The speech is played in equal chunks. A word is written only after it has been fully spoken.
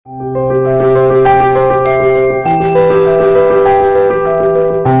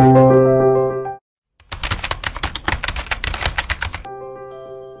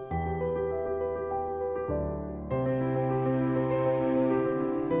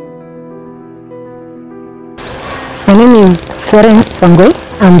My name is Florence Wangoi.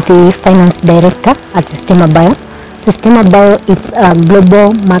 I'm the Finance Director at Sistema.bio. Sistema.bio is a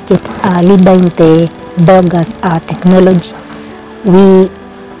global market leader in the biogas technology. We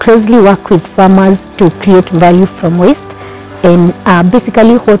closely work with farmers to create value from waste, and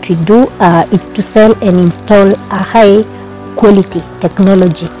basically what we do is to sell and install a high quality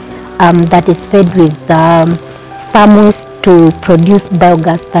technology that is fed with farm waste to produce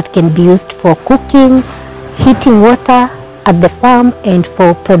biogas that can be used for cooking, heating water at the farm, and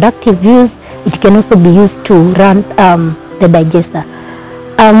for productive use. It can also be used to run the digester.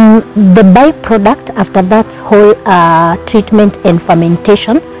 The byproduct after that whole treatment and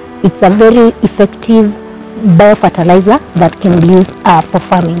fermentation, it's a very effective biofertilizer that can be used for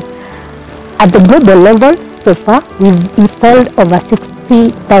farming. At the global level, so far, we've installed over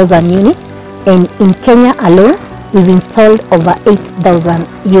 60,000 units, and in Kenya alone, we've installed over 8,000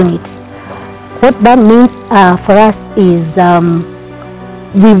 units. What that means for us is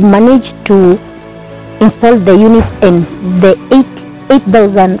we've managed to install the units, and the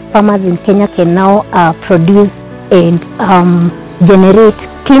 8,000 farmers in Kenya can now produce and generate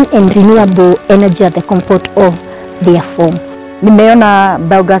clean and renewable energy at the comfort of their home. Nimeona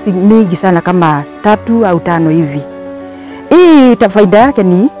biogas mingi sana kama 3 au 5 hivi. Hii faida yake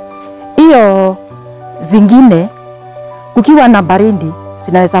ni hiyo, zingine kukiwa na baridi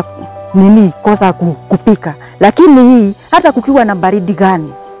zinaweza kosa kupika, lakini hii hata kukiwa na baridi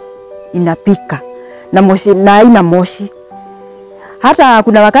gani inapika na moshi, na haina moshi. Hata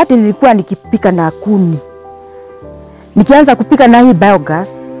kuna wakati nilikuwa nikipika na kuni, nikianza kupika na hii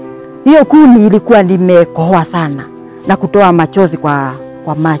biogas, hiyo kuni ilikuwa nimekohoa sana na kutoa machozi kwa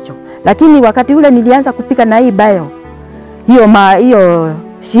macho, lakini wakati ule nilianza kupika na hii bio, hiyo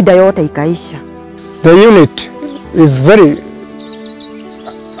shida yote ikaisha. The unit is very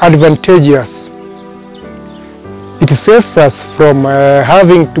advantageous. It saves us from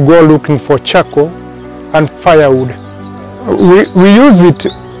having to go looking for charcoal and firewood. We use it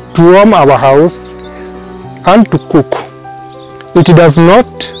to warm our house and to cook. It does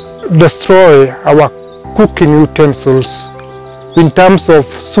not destroy our cooking utensils in terms of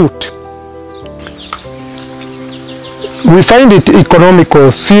soot. We find it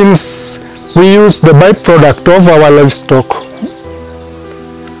economical since we use the byproduct of our livestock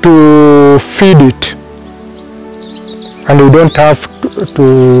to feed it, and we don't have to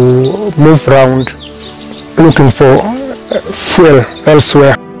move around looking for fuel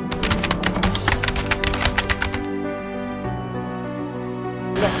elsewhere.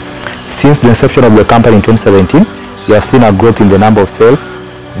 Since the inception of the company in 2017, we have seen a growth in the number of sales,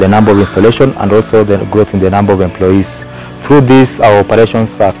 the number of installation, and also the growth in the number of employees. Through this, our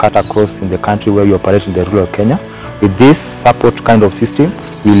operations are cut across in the country where we operate in the rural Kenya. With this support kind of system,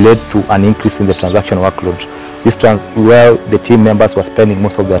 we led to an increase in the transaction workload. Where the team members were spending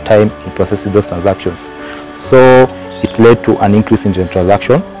most of their time in processing those transactions. So it led to an increase in the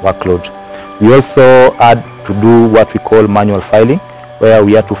transaction workload. We also had to do what we call manual filing, where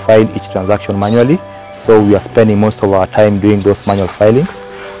we had to file each transaction manually. So we are spending most of our time doing those manual filings.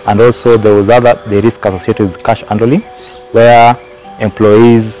 And also there was the risk associated with cash handling, where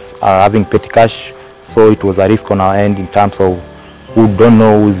employees are having petty cash. So it was a risk on our end in terms of who don't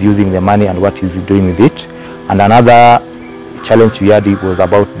know who's using the money and what is doing with it. And another challenge we had was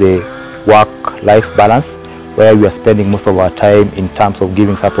about the work-life balance, where we are spending most of our time in terms of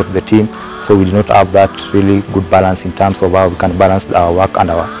giving support to the team. So we do not have that really good balance in terms of how we can balance our work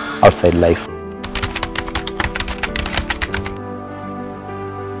and our outside life.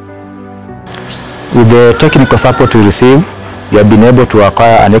 With the technical support we receive, we have been able to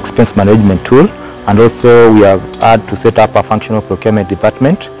acquire an expense management tool, and also we have had to set up a functional procurement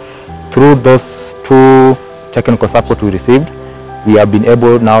department. Through those 2 technical support we received, we have been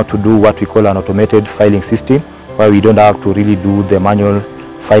able now to do what we call an automated filing system, where we don't have to really do the manual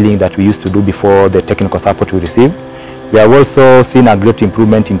filing that we used to do before the technical support we received. We have also seen a great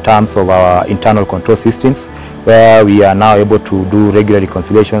improvement in terms of our internal control systems, where we are now able to do regular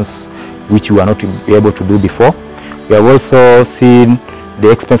reconciliations, which we were not able to do before. We have also seen the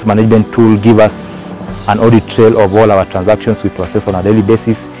expense management tool give us an audit trail of all our transactions we process on a daily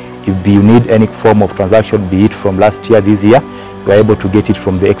basis. If you need any form of transaction, be it from last year, this year, we are able to get it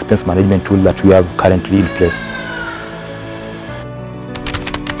from the expense management tool that we have currently in place.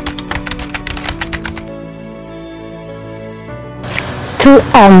 Through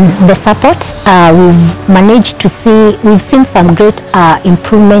the support, we've seen some great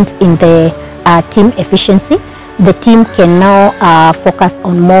improvement in the team efficiency. the team can now focus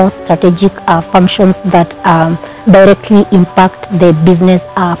on more strategic functions that directly impact the business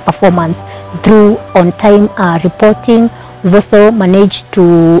performance through on-time reporting. We've also managed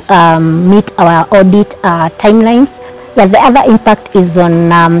to meet our audit timelines. Yeah, the other impact is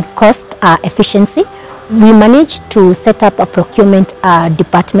on cost efficiency. We managed to set up a procurement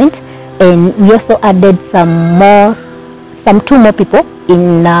department, and we also added two more people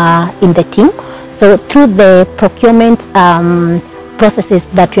in the team. So through the procurement processes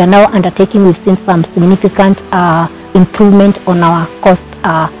that we are now undertaking, we've seen some significant improvement on our cost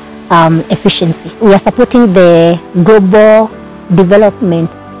efficiency. We are supporting the global development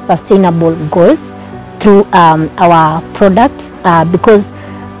sustainable goals through our product because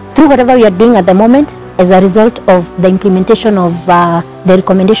through whatever we are doing at the moment, as a result of the implementation of the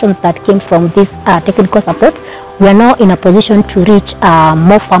recommendations that came from this technical support, we are now in a position to reach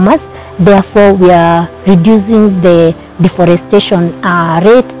more farmers. Therefore, we are reducing the deforestation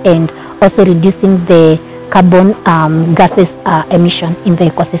rate and also reducing the carbon gases emission in the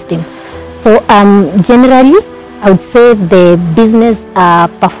ecosystem. So generally, I would say the business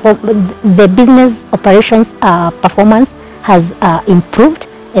operations performance has improved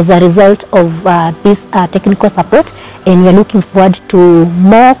as a result of this technical support, and we are looking forward to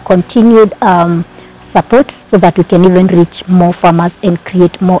more continued support so that we can even reach more farmers and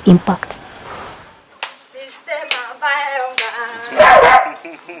create more impact. Sistema.bio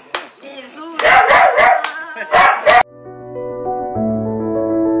Kenya.